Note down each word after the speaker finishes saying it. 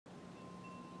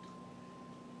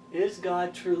Is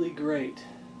God truly great?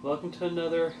 Welcome to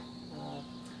another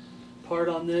part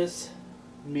on this.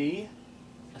 Me,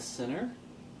 a sinner.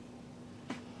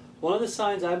 One of the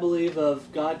signs I believe of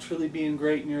God truly being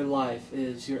great in your life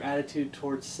is your attitude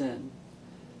towards sin.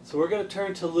 So we're going to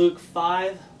turn to Luke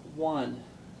 5:1,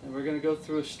 and we're going to go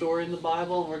through a story in the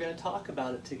Bible and we're going to talk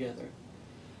about it together.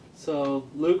 So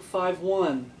Luke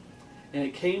 5:1, and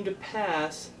it came to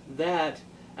pass that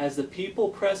as the people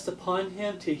pressed upon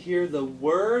him to hear the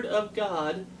word of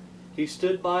God, he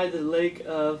stood by the lake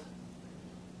of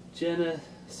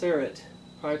Gennesaret.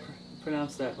 Probably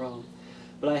pronounced that wrong.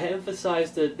 But I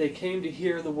emphasized that they came to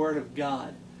hear the word of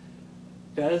God.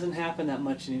 That doesn't happen that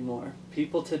much anymore.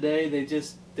 People today,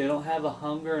 they don't have a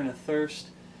hunger and a thirst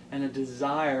and a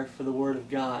desire for the word of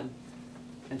God.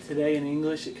 And today in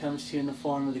English it comes to you in the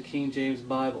form of the King James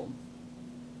Bible.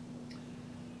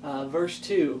 Verse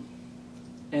 2.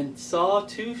 And saw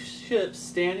two ships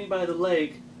standing by the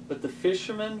lake, but the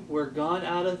fishermen were gone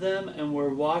out of them and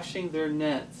were washing their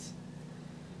nets.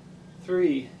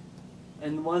 3.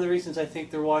 And one of the reasons I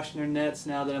think they're washing their nets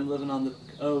now that I'm living on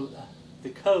the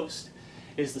coast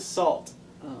is the salt.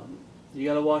 You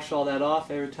got to wash all that off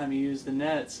every time you use the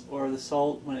nets, or the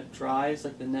salt, when it dries,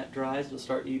 like the net dries, will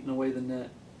start eating away the net.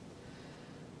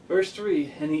 Verse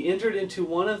 3, and he entered into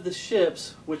one of the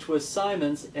ships, which was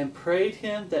Simon's, and prayed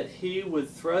him that he would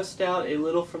thrust out a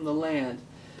little from the land.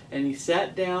 And he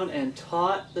sat down and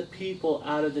taught the people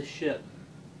out of the ship.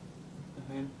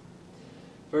 Okay.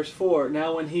 Verse 4,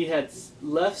 now when he had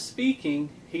left speaking,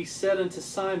 he said unto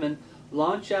Simon,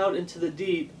 launch out into the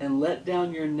deep, and let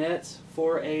down your nets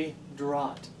for a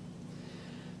draught.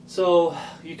 So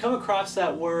you come across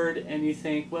that word and you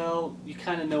think, well, you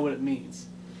kind of know what it means.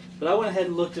 But I went ahead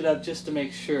and looked it up just to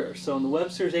make sure. So in the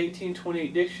Webster's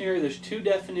 1828 dictionary, there's two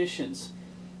definitions,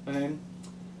 okay,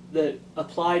 that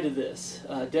apply to this.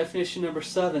 Definition number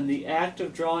 7, the act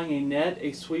of drawing a net,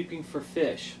 a sweeping for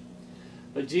fish.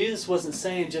 But Jesus wasn't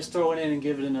saying just throw it in and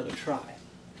give it another try.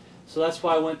 So that's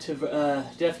why I went to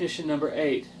definition number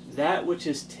 8, that which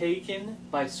is taken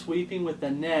by sweeping with the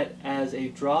net as a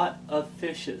draught of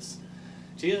fishes.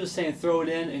 Jesus was saying throw it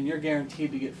in and you're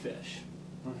guaranteed to get fish.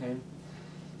 Okay.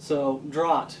 So,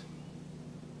 draught.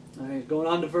 Alright, going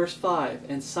on to verse 5.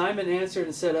 And Simon answered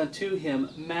and said unto him,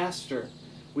 Master,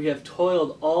 we have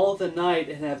toiled all the night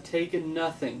and have taken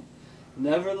nothing.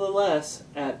 Nevertheless,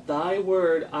 at thy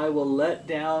word I will let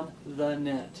down the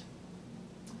net.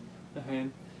 Okay.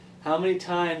 How many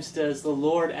times does the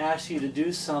Lord ask you to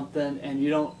do something and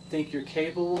you don't think you're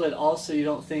capable, but also you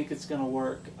don't think it's going to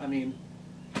work? I mean,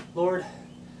 Lord,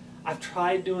 I've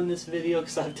tried doing this video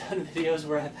because I've done videos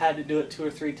where I've had to do it 2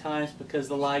 or 3 times because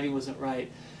the lighting wasn't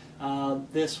right.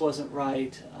 This wasn't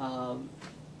right.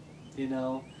 You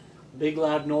know, big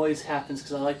loud noise happens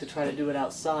because I like to try to do it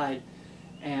outside.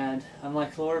 And I'm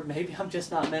like, Lord, maybe I'm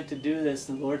just not meant to do this.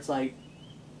 And the Lord's like,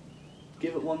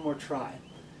 give it one more try.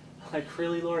 I'm like,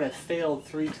 really, Lord, I failed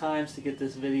 3 times to get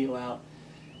this video out.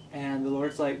 And the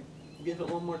Lord's like, give it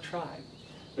one more try.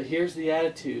 But here's the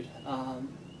attitude.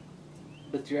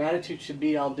 But your attitude should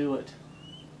be, I'll do it.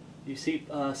 You see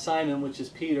Simon, which is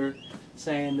Peter,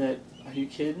 saying that, are you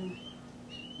kidding?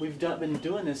 We've been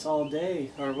doing this all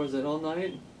day, or was it all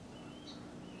night?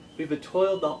 We've been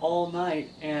toiled all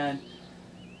night and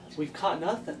we've caught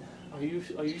nothing. Are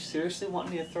you seriously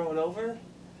wanting me to throw it over?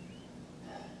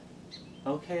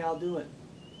 Okay, I'll do it.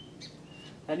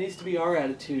 That needs to be our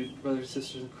attitude, brothers and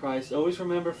sisters in Christ. Always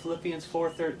remember Philippians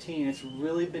 4:13. It's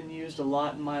really been used a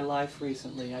lot in my life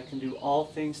recently. I can do all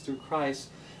things through Christ,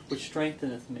 which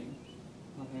strengtheneth me.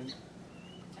 Okay.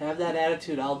 Have that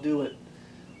attitude, I'll do it.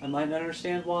 I might not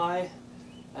understand why.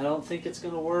 I don't think it's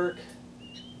going to work.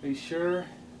 Are you sure?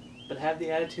 But have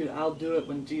the attitude, I'll do it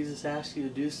when Jesus asks you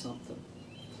to do something.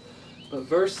 But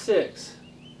verse 6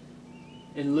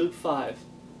 in Luke 5.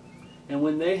 And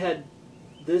when they had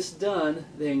this done,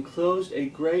 they enclosed a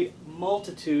great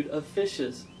multitude of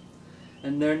fishes,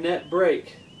 and their net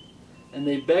brake. And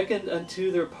they beckoned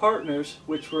unto their partners,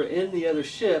 which were in the other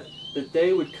ship, that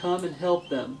they would come and help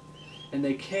them. And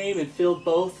they came and filled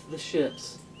both the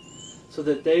ships, so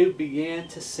that they began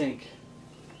to sink.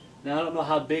 Now, I don't know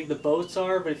how big the boats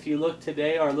are, but if you look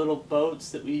today, our little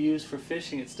boats that we use for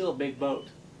fishing, it's still a big boat.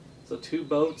 So 2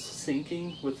 boats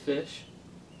sinking with fish.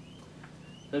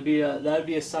 That'd be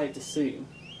a sight to see.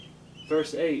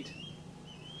 Verse 8.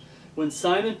 When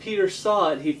Simon Peter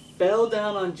saw it, he fell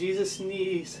down at Jesus'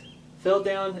 knees,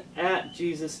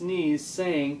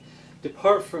 saying,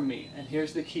 Depart from me. And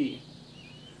here's the key.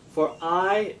 For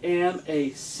I am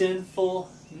a sinful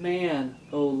man,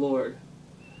 O Lord.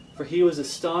 For he was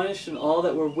astonished, and all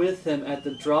that were with him, at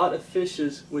the draught of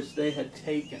fishes which they had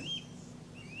taken.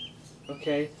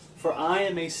 Okay? For I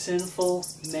am a sinful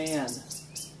man.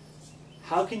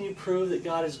 How can you prove that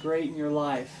God is great in your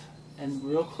life? And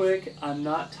real quick, I'm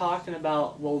not talking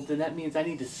about, well, then that means I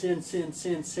need to sin,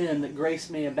 that grace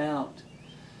may abound.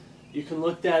 You can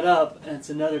look that up, and it's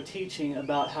another teaching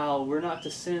about how we're not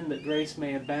to sin that grace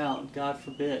may abound. God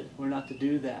forbid. We're not to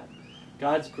do that.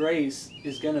 God's grace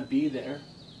is going to be there.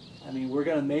 I mean, we're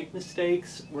going to make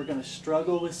mistakes. We're going to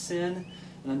struggle with sin.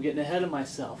 And I'm getting ahead of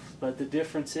myself. But the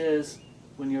difference is,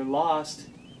 when you're lost,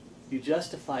 you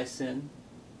justify sin.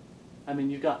 I mean,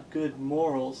 you've got good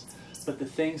morals. But the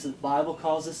things that the Bible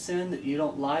calls a sin that you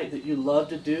don't like, that you love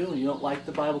to do, and you don't like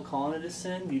the Bible calling it a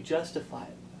sin, you justify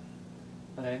it.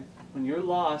 Okay? When you're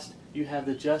lost, you have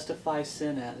the justify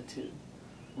sin attitude.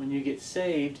 When you get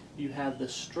saved, you have the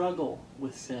struggle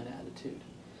with sin attitude.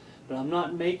 But I'm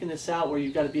not making this out where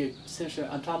you've got to be a sinner.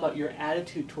 I'm talking about your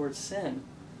attitude towards sin.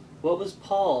 What was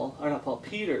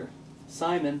Peter,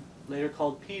 Simon, later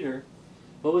called Peter,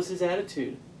 what was his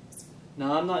attitude?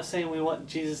 Now, I'm not saying we want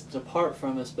Jesus to depart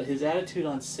from us, but his attitude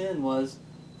on sin was,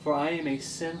 for I am a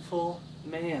sinful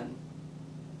man.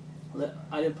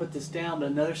 I didn't put this down, but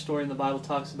another story in the Bible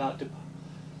talks about,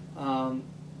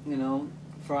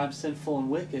 for I'm sinful and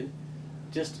wicked.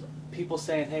 Just people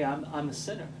saying, hey, I'm a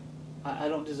sinner. I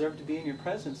don't deserve to be in your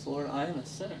presence, Lord. I am a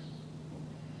sinner.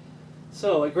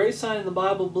 So, a great sign in the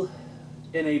Bible,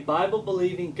 in a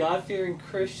Bible-believing, God-fearing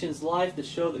Christian's life that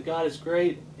show that God is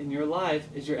great in your life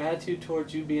is your attitude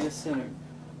towards you being a sinner.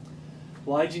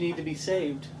 Why do you need to be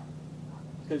saved?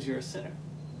 Because you're a sinner.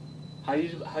 How are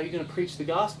you going to preach the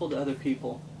gospel to other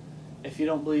people if you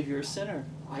don't believe you're a sinner?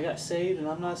 I got saved and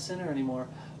I'm not a sinner anymore.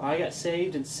 Or I got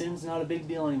saved and sin's not a big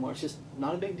deal anymore. It's just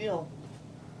not a big deal.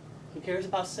 Who cares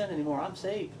about sin anymore? I'm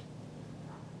saved.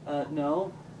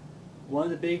 No. One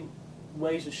of the big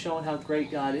ways of showing how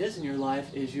great God is in your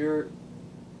life is you're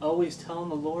always telling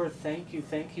the Lord, thank you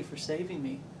for saving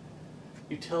me.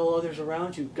 You tell others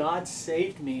around you, God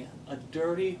saved me, a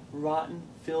dirty, rotten,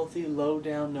 filthy,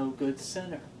 low-down, no-good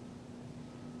sinner.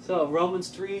 So,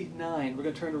 Romans 3:9. We're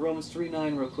going to turn to Romans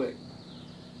 3:9 real quick.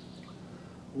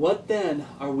 What then?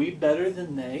 Are we better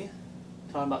than they?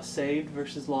 Talking about saved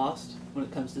versus lost when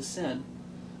it comes to sin.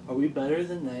 Are we better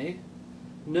than they?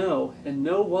 No, in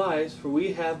no wise, for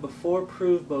we have before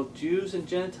proved both Jews and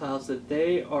Gentiles that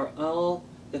they are all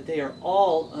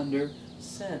under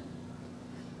sin.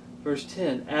 Verse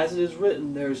 10, as it is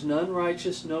written, there is none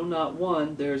righteous, no, not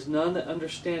one. There is none that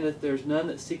understandeth, there is none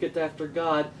that seeketh after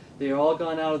God. They are all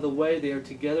gone out of the way, they are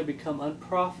together become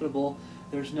unprofitable.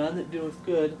 There is none that doeth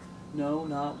good, no,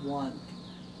 not one.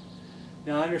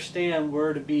 Now I understand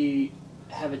we're to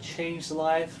have a changed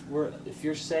life. If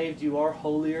you're saved, you are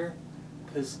holier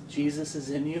because Jesus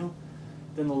is in you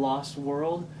than the lost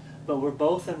world. But we're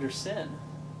both under sin.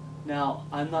 Now,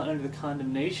 I'm not under the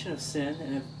condemnation of sin,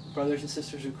 and if brothers and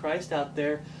sisters in Christ out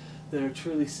there that are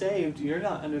truly saved, you're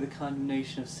not under the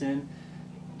condemnation of sin.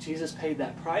 Jesus paid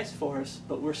that price for us,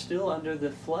 but we're still under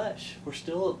the flesh. We're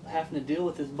still having to deal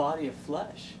with this body of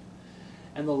flesh.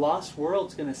 And the lost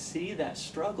world's going to see that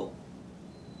struggle.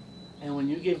 And when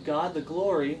you give God the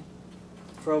glory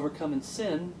for overcoming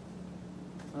sin,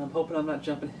 and I'm hoping I'm not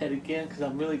jumping ahead again because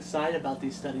I'm really excited about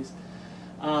these studies,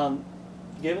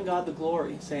 giving God the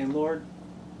glory, saying, Lord,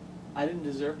 I didn't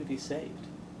deserve to be saved.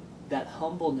 That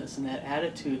humbleness and that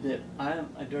attitude that I am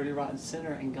a dirty, rotten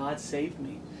sinner and God saved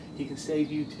me. He can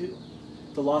save you too.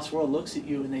 The lost world looks at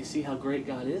you and they see how great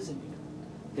God is in you.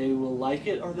 They will like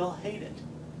it or they'll hate it,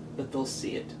 but they'll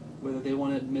see it, whether they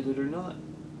want to admit it or not.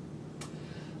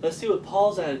 Let's see what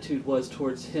Paul's attitude was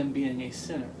towards him being a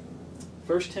sinner.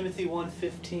 1 Timothy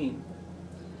 1:15.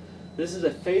 This is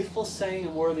a faithful saying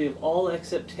and worthy of all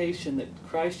acceptation that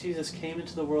Christ Jesus came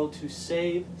into the world to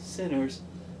save sinners,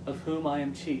 of whom I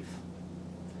am chief.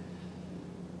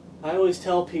 I always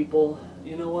tell people,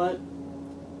 you know what?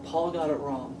 Paul got it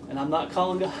wrong. And I'm not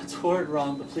calling God's word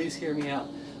wrong, but please hear me out.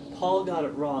 Paul got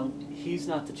it wrong. He's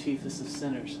not the chiefest of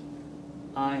sinners.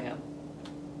 I am.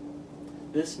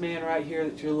 This man right here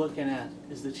that you're looking at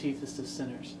is the chiefest of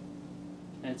sinners.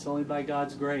 And it's only by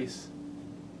God's grace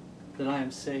that I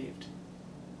am saved.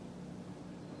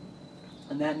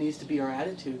 And that needs to be our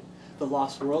attitude. The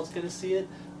lost world's going to see it.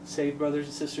 Saved brothers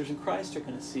and sisters in Christ are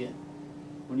going to see it.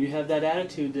 When you have that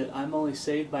attitude that I'm only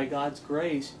saved by God's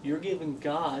grace, you're giving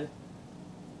God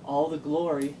all the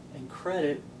glory and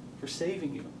credit for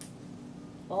saving you.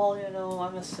 Oh, you know,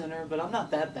 I'm a sinner, but I'm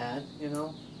not that bad, you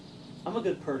know. I'm a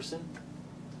good person.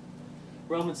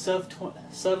 Romans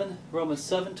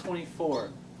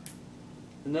 7:24.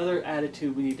 Another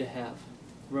attitude we need to have.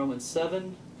 Romans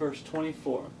 7, verse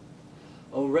 24.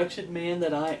 O wretched man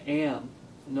that I am,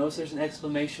 Notice there's an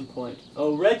exclamation point.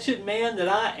 Oh, wretched man that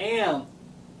I am!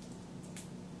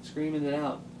 Screaming it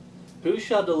out. Who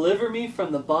shall deliver me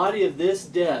from the body of this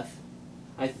death?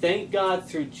 I thank God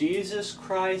through Jesus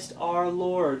Christ our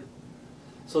Lord.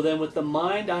 So then with the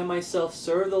mind I myself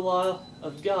serve the law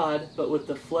of God, but with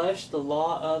the flesh the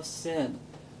law of sin.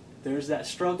 There's that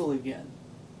struggle again.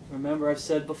 Remember, I've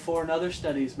said before in other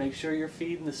studies, make sure you're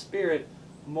feeding the Spirit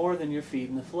more than you're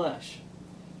feeding the flesh.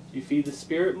 You feed the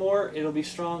Spirit more, it'll be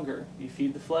stronger. You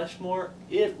feed the flesh more,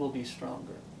 it will be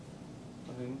stronger.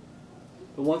 Okay?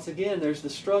 But once again, there's the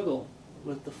struggle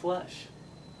with the flesh.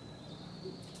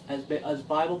 As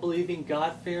Bible-believing,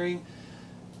 God-fearing,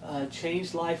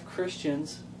 changed life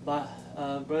Christians,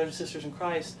 brothers and sisters in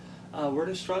Christ, we're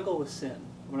to struggle with sin.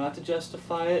 We're not to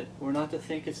justify it. We're not to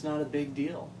think it's not a big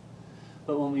deal.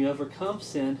 But when we overcome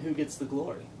sin, who gets the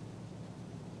glory?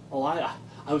 Oh,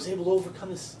 I was able to overcome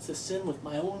this sin with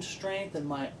my own strength and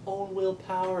my own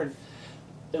willpower, and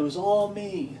it was all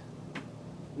me.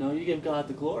 No, you give God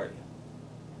the glory.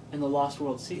 And the lost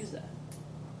world sees that.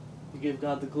 You give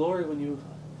God the glory when you,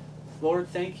 Lord,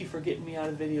 thank you for getting me out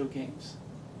of video games.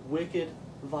 Wicked,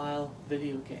 vile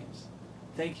video games.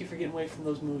 Thank you for getting away from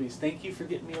those movies. Thank you for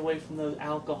getting me away from those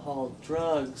alcohol,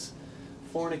 drugs,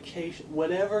 fornication,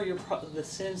 whatever the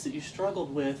sins that you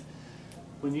struggled with.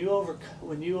 When you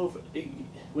overcome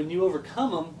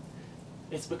them,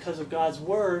 it's because of God's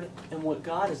Word and what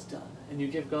God has done, and you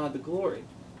give God the glory.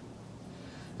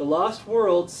 The lost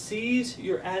world sees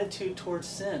your attitude towards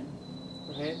sin,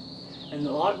 right? And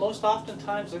most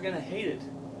oftentimes they're going to hate it.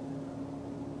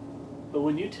 But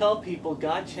when you tell people,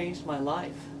 God changed my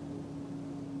life,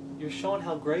 you're showing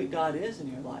how great God is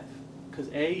in your life. Because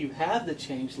A, you have the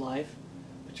changed life,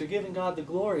 but you're giving God the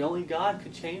glory. Only God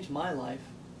could change my life.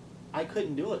 I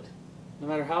couldn't do it. No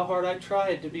matter how hard I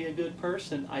tried to be a good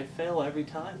person, I fail every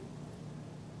time.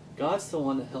 God's the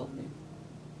one that helped me.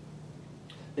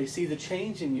 They see the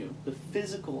change in you, the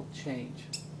physical change.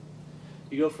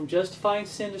 You go from justifying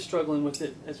sin to struggling with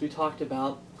it, as we talked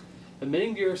about.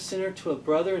 Admitting you're a sinner to a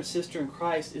brother and sister in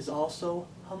Christ is also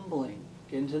humbling.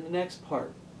 Get into the next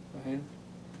part. Right?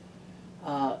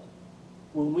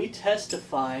 When we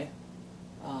testify,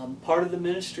 part of the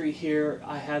ministry here,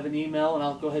 I have an email, and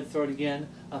I'll go ahead and throw it again,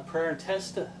 a prayer and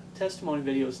testimony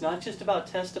video. It's not just about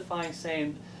testifying,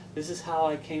 saying, this is how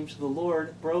I came to the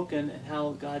Lord, broken, and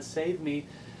how God saved me.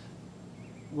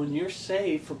 When you're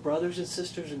saved, for brothers and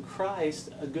sisters in Christ,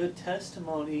 a good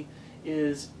testimony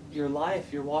is your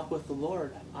life, your walk with the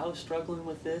Lord. I was struggling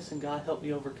with this, and God helped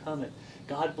me overcome it.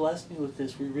 God blessed me with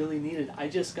this. We really needed it. I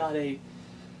just got a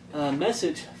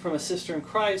message from a sister in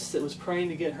Christ that was praying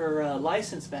to get her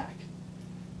license back.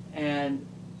 And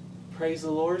praise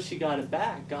the Lord, she got it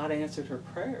back. God answered her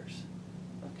prayers.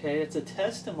 Okay, it's a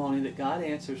testimony that God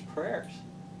answers prayers.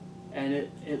 And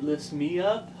it lifts me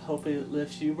up. Hopefully it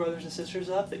lifts you, brothers and sisters,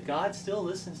 up, that God still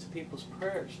listens to people's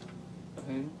prayers.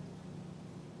 Okay?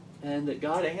 And that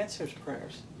God answers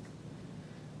prayers.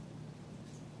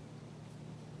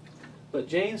 But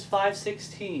James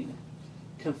 5:16,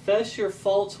 confess your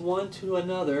faults one to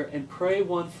another, and pray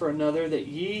one for another, that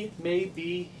ye may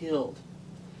be healed.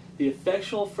 The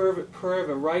effectual fervent prayer of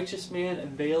a righteous man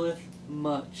availeth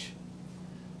much.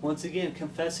 Once again,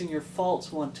 confessing your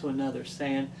faults one to another,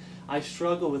 saying, I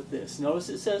struggle with this. Notice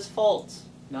it says faults,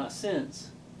 not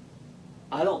sins.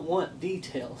 I don't want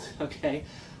details, okay?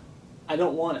 I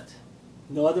don't want it.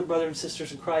 No other brothers and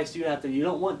sisters in Christ, you out there, you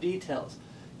don't want details.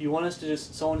 You want us to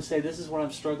just, someone to say, this is what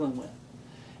I'm struggling with.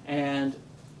 And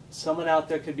someone out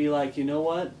there could be like, you know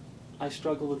what? I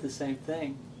struggle with the same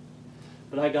thing.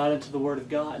 But I got into the Word of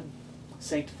God.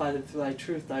 Sanctify them through thy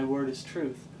truth. Thy word is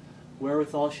truth.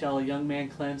 Wherewithal shall a young man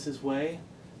cleanse his way?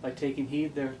 By taking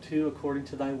heed thereto according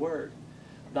to thy word.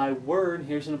 Thy word,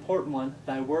 here's an important one,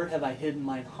 thy word have I hid in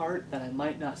mine heart, that I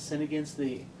might not sin against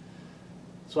thee.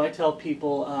 So I tell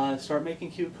people, start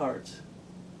making cue cards.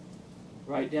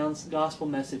 Write down gospel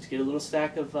message. Get a little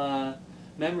stack of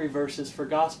memory verses for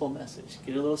gospel message.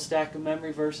 Get a little stack of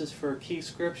memory verses for key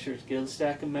scriptures. Get a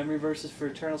stack of memory verses for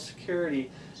eternal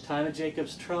security, time of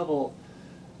Jacob's trouble.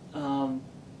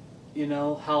 You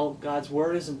know, how God's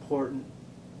word is important.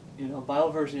 You know, Bible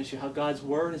version issue, how God's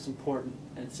word is important.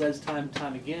 And it says time and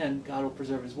time again, God will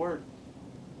preserve his word.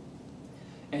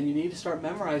 And you need to start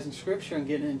memorizing scripture and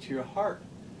getting it into your heart.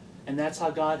 And that's how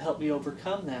God helped me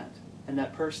overcome that. And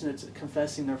that person that's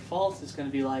confessing their faults is going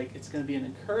to be like, it's going to be an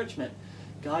encouragement.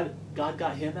 God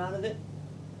got him out of it.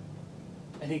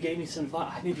 And he gave me some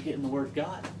advice. I need to get in the Word of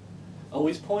God.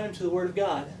 Always point him to the Word of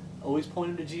God. Always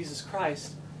point him to Jesus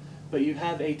Christ. But you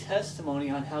have a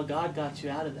testimony on how God got you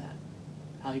out of that.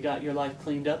 How he got your life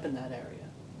cleaned up in that area.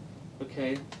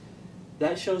 Okay?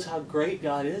 that shows how great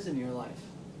God is in your life.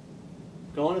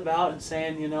 Going about and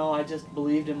saying, you know, I just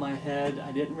believed in my head,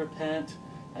 I didn't repent,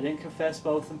 I didn't confess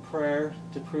both in prayer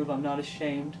to prove I'm not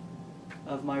ashamed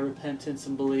of my repentance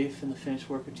and belief in the finished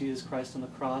work of Jesus Christ on the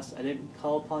cross. I didn't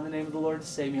call upon the name of the Lord to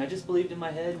save me. I just believed in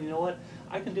my head, and you know what?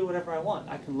 I can do whatever I want.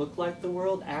 I can look like the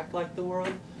world, act like the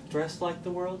world, dress like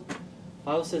the world. The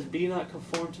Bible says, be not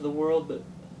conformed to the world, but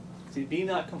be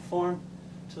not conformed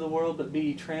to the world, but be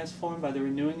ye transformed by the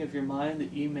renewing of your mind,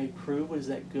 that ye may prove what is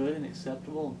that good and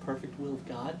acceptable and perfect will of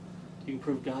God. You can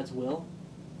prove God's will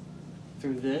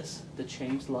through this, the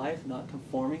changed life, not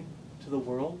conforming to the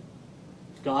world.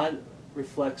 God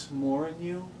reflects more in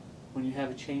you when you have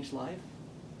a changed life.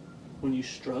 When you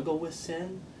struggle with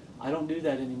sin, I don't do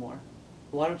that anymore.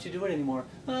 Why don't you do it anymore?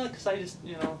 Because I just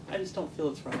don't feel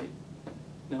it's right.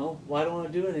 No, why don't I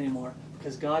do it anymore?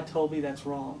 Because God told me that's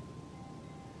wrong.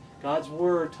 God's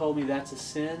Word told me that's a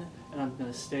sin, and I'm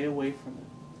going to stay away from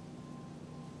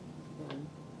it.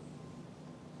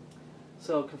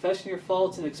 So, confessing your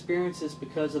faults and experiences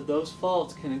because of those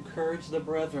faults can encourage the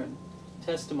brethren.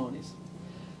 Testimonies.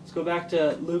 Let's go back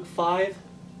to Luke 5,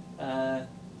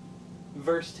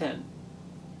 verse 10.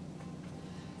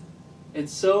 And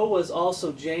so was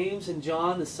also James and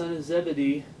John, the son of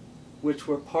Zebedee, which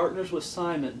were partners with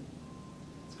Simon.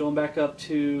 It's going back up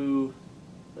to,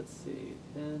 let's see,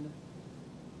 10.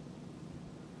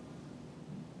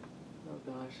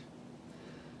 Oh gosh.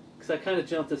 Because I kind of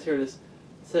jumped this here. It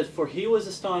said, for he was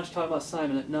astonished, talking about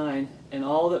Simon at 9, and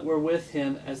all that were with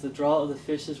him as the draw of the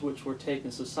fishes which were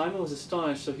taken. So Simon was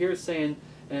astonished. So here it's saying,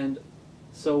 and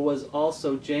so was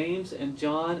also James and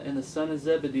John and the son of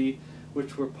Zebedee,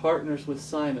 which were partners with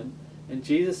Simon. And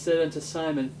Jesus said unto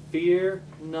Simon, fear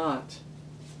not.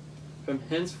 From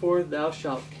henceforth thou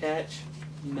shalt catch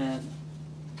men.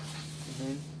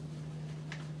 Okay.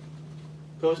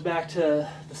 Goes back to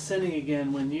the sinning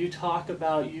again. When you talk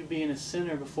about you being a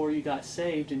sinner before you got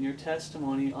saved and your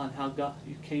testimony on how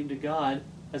you came to God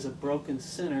as a broken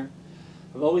sinner,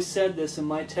 I've always said this in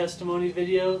my testimony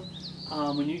video.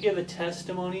 When you give a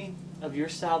testimony of your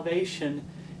salvation,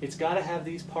 it's got to have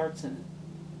these parts in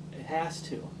it. It has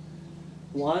to.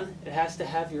 One, it has to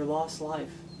have your lost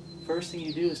life. First thing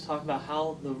you do is talk about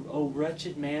how oh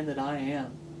wretched man that I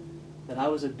am, that I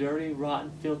was a dirty,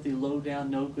 rotten, filthy, low-down,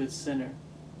 no-good sinner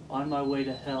on my way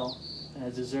to hell, and I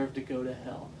deserve to go to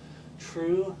hell.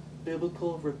 True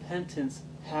biblical repentance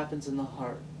happens in the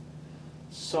heart.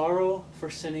 Sorrow for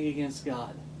sinning against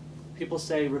God. People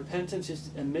say repentance is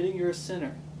admitting you're a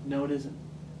sinner. No, it isn't.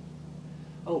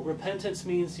 Oh, repentance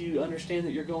means you understand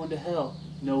that you're going to hell.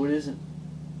 No, it isn't.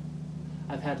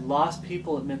 I've had lost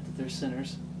people admit that they're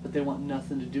sinners, but they want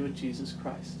nothing to do with Jesus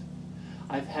Christ.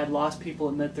 I've had lost people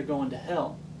admit they're going to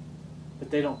hell,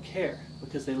 but they don't care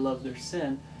because they love their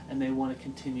sin and they want to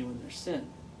continue in their sin.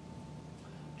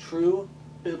 True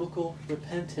biblical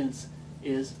repentance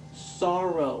is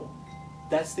sorrow.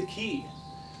 That's the key.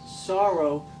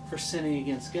 Sorrow for sinning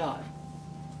against God.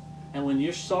 And when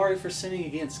you're sorry for sinning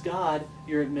against God,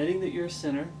 you're admitting that you're a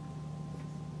sinner.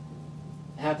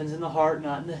 It happens in the heart,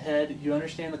 not in the head. You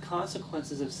understand the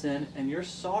consequences of sin, and you're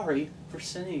sorry for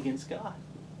sinning against God.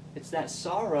 It's that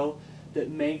sorrow that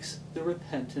makes the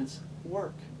repentance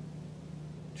work.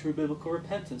 True biblical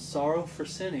repentance, sorrow for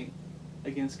sinning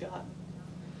against God.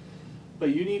 But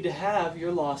you need to have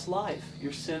your lost life,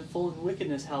 your sinful and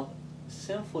wickedness, how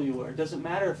sinful you were. It doesn't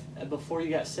matter if before you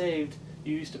got saved,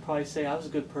 you used to probably say, I was a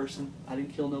good person, I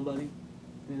didn't kill nobody,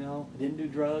 I didn't do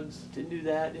drugs, didn't do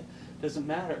that. It doesn't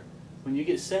matter. When you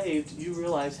get saved, you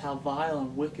realize how vile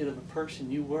and wicked of a person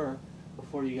you were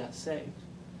before you got saved.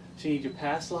 So you need your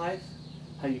past life,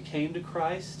 how you came to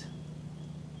Christ,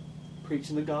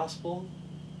 preaching the gospel,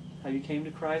 how you came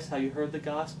to Christ, how you heard the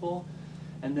gospel,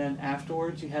 and then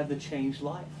afterwards you have the changed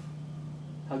life.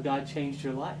 How God changed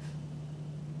your life.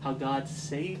 How God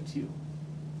saved you.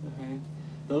 Okay?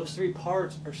 Those three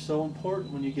parts are so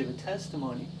important when you give a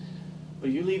testimony. But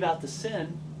you leave out the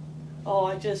sin. Oh,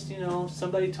 I just,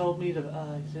 somebody told me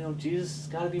to, Jesus has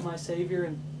got to be my Savior,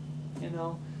 and,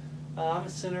 I'm a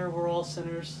sinner, we're all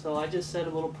sinners, so I just said a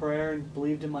little prayer and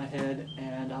believed in my head,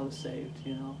 and I was saved,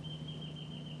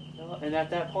 And at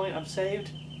that point, I'm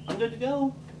saved, I'm good to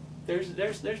go.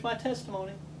 There's my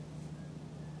testimony.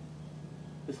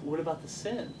 What about the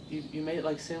sin? You made it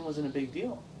like sin wasn't a big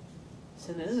deal.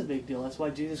 Sin is a big deal. That's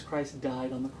why Jesus Christ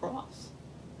died on the cross.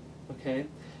 Okay?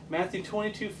 Matthew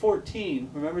 22:14.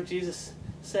 Remember Jesus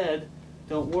said,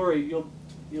 don't worry,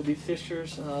 you'll be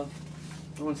fishers of,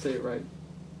 I want to say it right.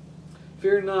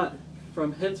 Fear not,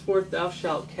 from henceforth thou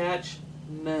shalt catch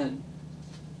men.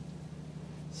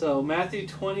 So Matthew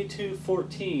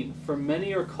 22:14, for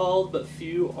many are called, but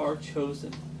few are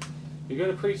chosen. You're going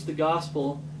to preach the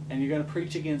gospel, and you're going to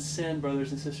preach against sin,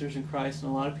 brothers and sisters in Christ,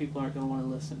 and a lot of people aren't going to want to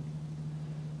listen.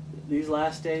 These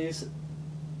last days,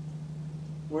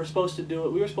 we're supposed to do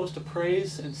it. We were supposed to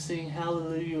praise and sing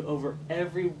hallelujah over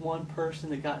every one person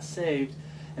that got saved,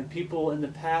 and people in the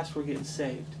past were getting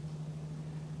saved.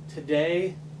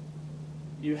 Today,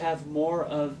 you have more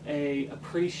of a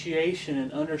appreciation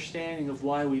and understanding of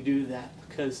why we do that.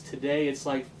 Because today it's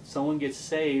like someone gets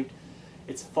saved,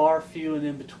 it's far few and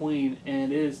in between,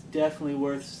 and it is definitely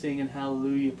worth singing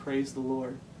hallelujah, praise the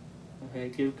Lord. Okay,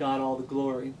 give God all the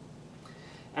glory.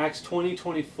 Acts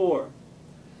 20:24.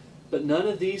 But none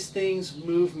of these things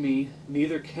move me,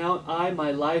 neither count I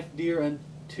my life dear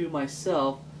unto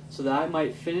myself, so that I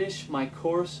might finish my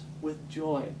course with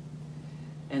joy.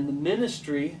 And the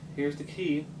ministry, here's the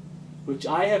key, which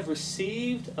I have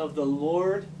received of the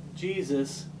Lord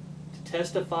Jesus to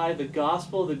testify the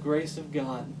gospel of the grace of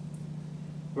God.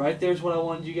 Right there's what I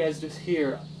wanted you guys to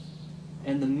hear.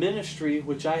 And the ministry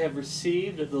which I have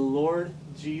received of the Lord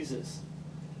Jesus.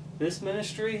 This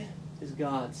ministry is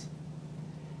God's.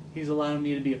 He's allowing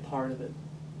me to be a part of it.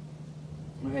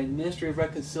 Okay, the ministry of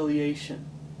reconciliation.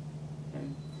 Okay.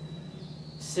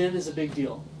 Sin is a big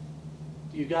deal.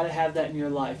 You've got to have that in your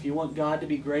life. You want God to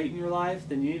be great in your life,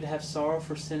 then you need to have sorrow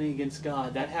for sinning against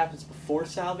God. That happens before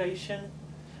salvation,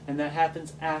 and that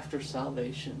happens after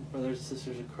salvation, brothers and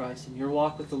sisters in Christ. In your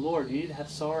walk with the Lord, you need to have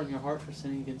sorrow in your heart for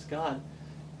sinning against God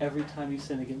every time you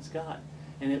sin against God.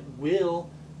 And it will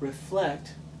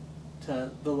reflect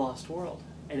to the lost world.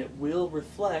 And it will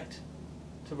reflect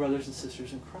to brothers and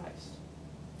sisters in Christ.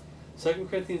 2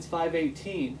 Corinthians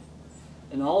 5:18,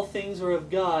 and all things are of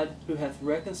God, who hath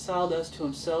reconciled us to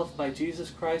himself by Jesus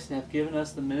Christ, and hath given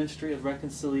us the ministry of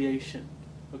reconciliation.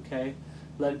 Okay?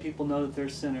 Letting people know that they're a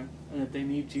sinner, and that they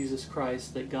need Jesus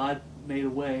Christ, that God made a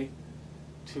way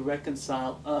to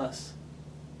reconcile us,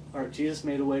 or Jesus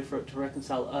made a way to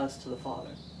reconcile us to the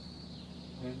Father.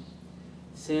 Okay?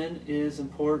 Sin is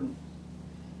important.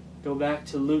 Go back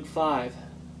to Luke 5,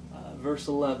 verse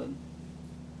 11.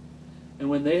 And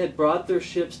when they had brought their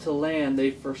ships to land, they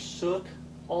forsook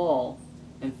all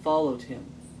and followed him.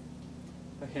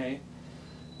 Okay?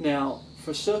 Now,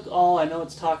 forsook all, I know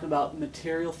it's talking about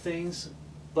material things,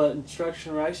 but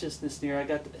instruction in righteousness here,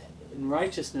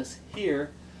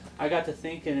 I got to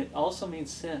thinking it also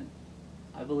means sin.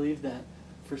 I believe that.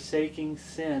 Forsaking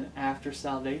sin after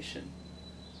salvation.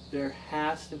 There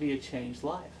has to be a changed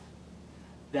life.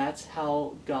 That's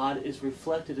how God is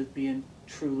reflected as being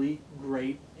truly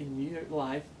great in your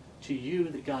life, to you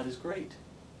that God is great.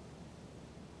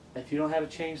 If you don't have a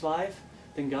changed life,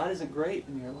 then God isn't great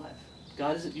in your life.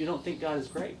 God isn't. You don't think God is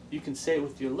great. You can say it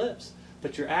with your lips,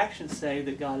 but your actions say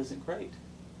that God isn't great.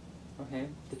 Okay?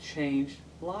 The changed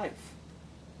life.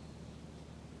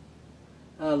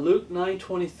 Luke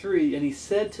 9:23, and he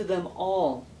said to them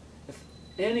all, if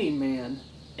any man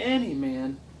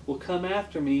will come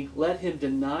after me, let him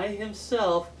deny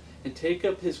himself and take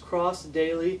up his cross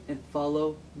daily and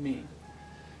follow me.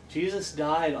 Jesus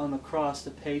died on the cross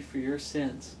to pay for your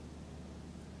sins.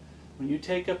 When you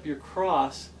take up your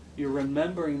cross, you're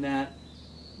remembering that,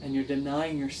 and you're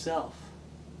denying yourself.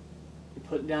 You're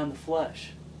putting down the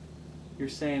flesh. You're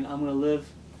saying, I'm going to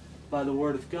live by the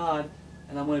Word of God,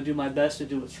 and I'm going to do my best to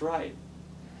do what's right.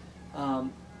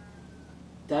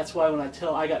 That's why when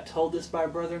I got told this by a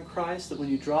brother in Christ, that when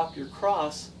you drop your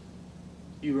cross,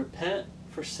 you repent,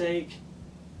 forsake,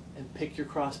 and pick your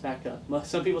cross back up.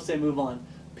 Some people say move on.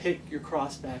 Pick your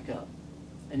cross back up,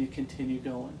 and you continue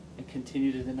going, and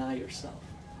continue to deny yourself.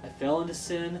 I fell into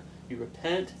sin, you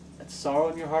repent, that's sorrow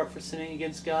in your heart for sinning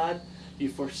against God, you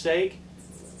forsake,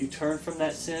 you turn from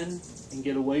that sin and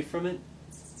get away from it,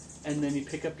 and then you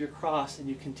pick up your cross and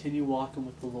you continue walking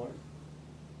with the Lord.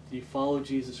 You follow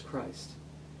Jesus Christ.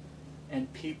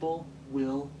 And people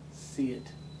will see it.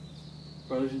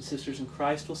 Brothers and sisters in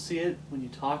Christ will see it when you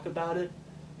talk about it.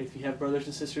 If you have brothers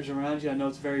and sisters around you, I know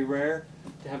it's very rare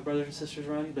to have brothers and sisters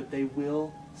around you, but they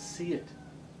will see it.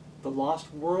 The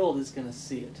lost world is going to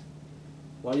see it.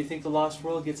 Why do you think the lost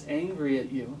world gets angry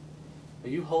at you? Are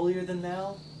you holier than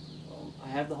thou? Well, I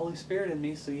have the Holy Spirit in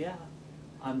me, so yeah.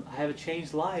 I have a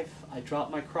changed life. I drop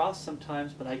my cross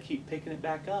sometimes, but I keep picking it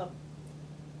back up.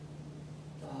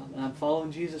 And I'm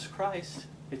following Jesus Christ.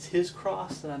 It's His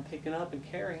cross that I'm picking up and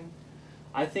carrying.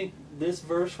 I think this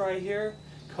verse right here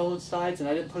coincides, and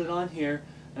I didn't put it on here,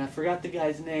 and I forgot the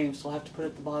guy's name, so I'll have to put it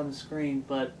at the bottom of the screen.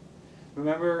 But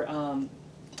remember,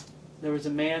 there was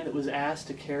a man that was asked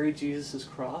to carry Jesus'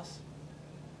 cross.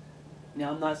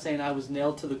 Now, I'm not saying I was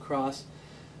nailed to the cross,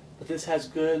 but this has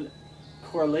good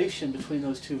correlation between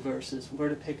those two verses. We're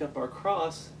to pick up our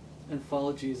cross and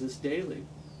follow Jesus daily.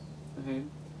 Okay?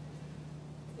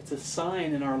 It's a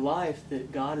sign in our life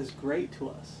that God is great to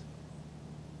us.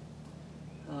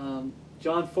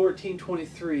 John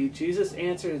 14:23, Jesus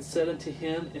answered and said unto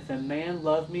him, If a man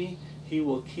love me, he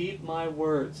will keep my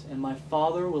words, and my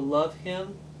Father will love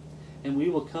him, and we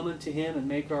will come unto him and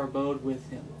make our abode with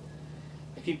him.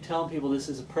 I keep telling people this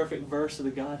is a perfect verse of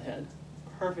the Godhead.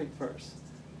 Perfect verse.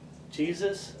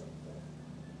 Jesus,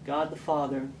 God the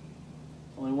Father,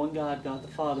 only one God, God the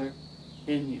Father,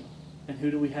 in you. And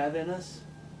who do we have in us?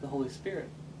 The Holy Spirit.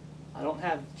 I don't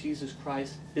have Jesus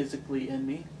Christ physically in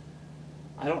me.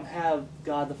 I don't have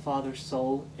God the Father's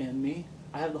soul in me.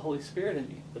 I have the Holy Spirit in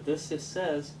me. But this just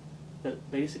says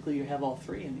that basically you have all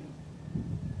three in you.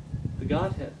 The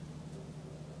Godhead.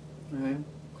 Okay?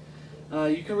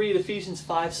 You can read Ephesians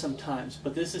 5 sometimes,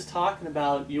 but this is talking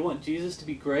about you want Jesus to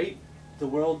be great, the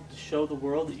world, to show the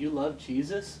world that you love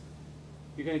Jesus.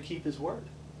 You're going to keep His Word.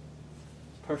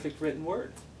 Perfect written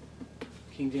Word.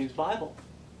 King James Bible.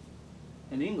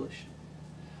 In English.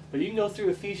 But you can go through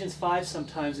Ephesians 5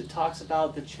 sometimes. It talks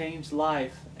about the changed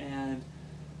life. And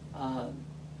I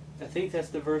think that's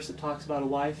the verse that talks about a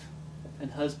wife and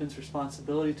husband's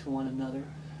responsibility to one another.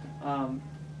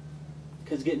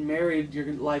 Because getting married, your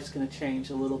life's going to change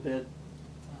a little bit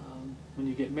when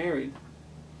you get married.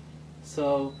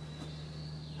 So,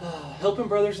 helping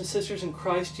brothers and sisters in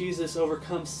Christ Jesus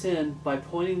overcome sin by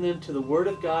pointing them to the Word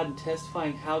of God and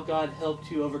testifying how God helped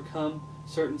you overcome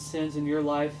certain sins in your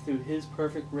life through His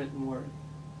perfect written Word.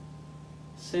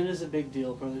 Sin is a big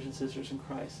deal, brothers and sisters in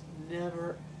Christ.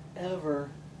 Never, ever,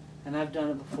 and I've done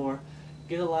it before,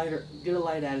 get a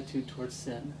light attitude towards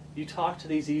sin. You talk to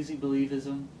these easy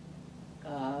believism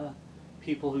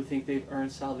people who think they've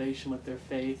earned salvation with their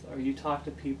faith, or you talk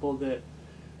to people that,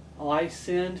 oh, I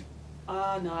sinned,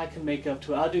 no, I can make up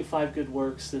to it. I'll do 5 good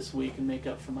works this week and make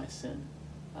up for my sin.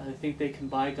 They think they can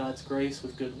buy God's grace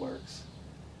with good works.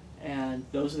 And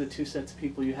those are the two sets of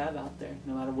people you have out there.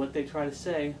 No matter what they try to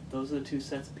say, those are the two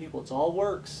sets of people. It's all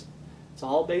works. It's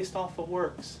all based off of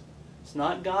works. It's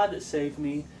not God that saved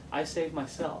me. I saved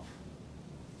myself.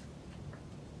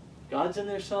 God's in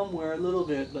there somewhere a little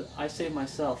bit, but I saved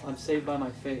myself. I'm saved by my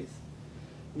faith.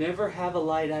 Never have a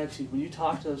light attitude. When you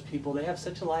talk to those people, they have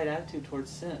such a light attitude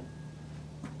towards sin.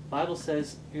 The Bible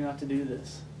says you're not to do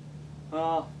this.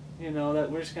 You know, that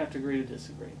we're just going to have to agree to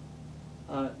disagree.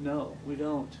 No, we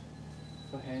don't.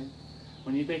 Okay?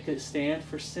 When you make a stand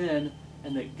for sin,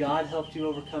 and that God helped you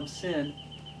overcome sin,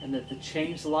 and that the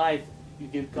changed life, you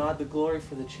give God the glory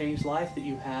for the changed life that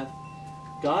you have,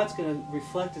 God's going to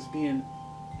reflect as being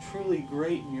truly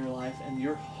great in your life, and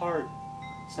your heart,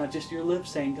 it's not just your lips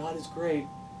saying God is great,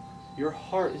 your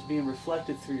heart is being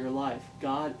reflected through your life.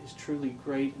 God is truly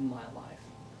great in my life.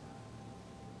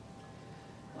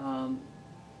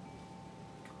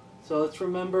 So let's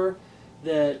remember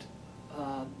that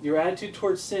your attitude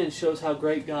towards sin shows how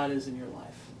great God is in your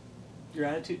life. Your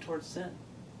attitude towards sin.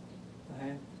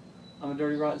 Okay? I'm a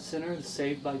dirty, rotten sinner that's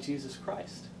saved by Jesus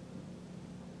Christ.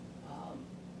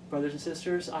 Brothers and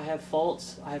sisters, I have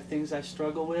faults. I have things I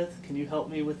struggle with. Can you help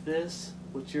me with this?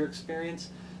 What's your experience?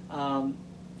 Can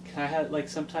I have, like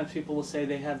sometimes people will say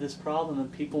they have this problem,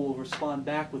 and people will respond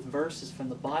back with verses from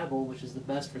the Bible, which is the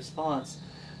best response,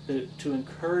 to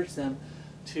encourage them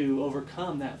to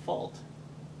overcome that fault,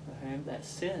 okay, that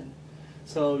sin.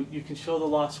 So you can show the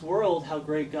lost world how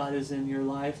great God is in your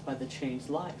life by the changed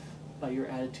life, by your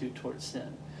attitude towards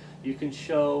sin. You can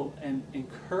show and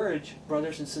encourage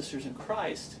brothers and sisters in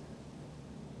Christ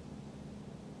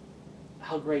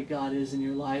how great God is in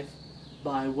your life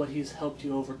by what He's helped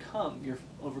you overcome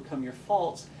your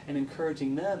faults, and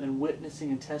encouraging them and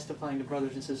witnessing and testifying to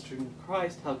brothers and sisters in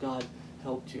Christ how God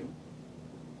helped you.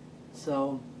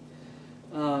 So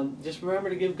just remember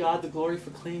to give God the glory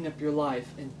for cleaning up your life,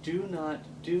 and do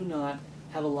not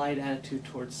have a light attitude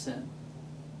towards sin.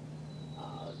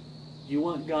 You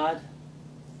want God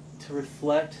to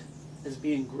reflect as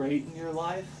being great in your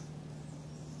life?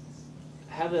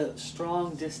 Have a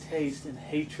strong distaste and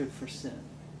hatred for sin.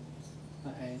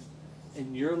 Okay?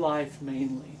 In your life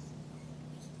mainly.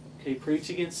 Okay, preach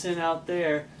against sin out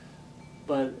there,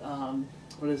 but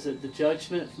what is it? The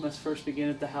judgment must first begin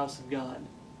at the house of God.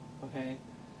 Okay?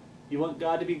 You want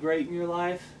God to be great in your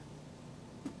life?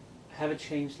 Have a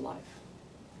changed life.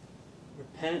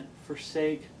 Repent,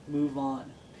 forsake, move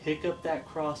on. Pick up that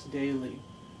cross daily.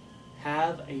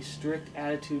 Have a strict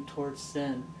attitude towards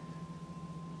sin.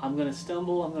 I'm going to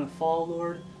stumble, I'm going to fall,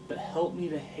 Lord, but help me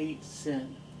to hate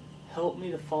sin. Help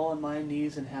me to fall on my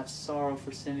knees and have sorrow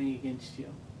for sinning against you.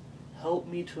 Help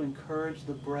me to encourage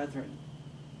the brethren.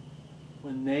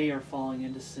 when they are falling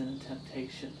into sin and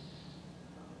temptation.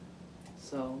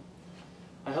 So,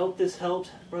 I hope this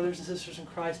helped, brothers and sisters in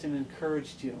Christ, and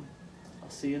encouraged you. I'll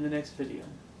see you in the next video.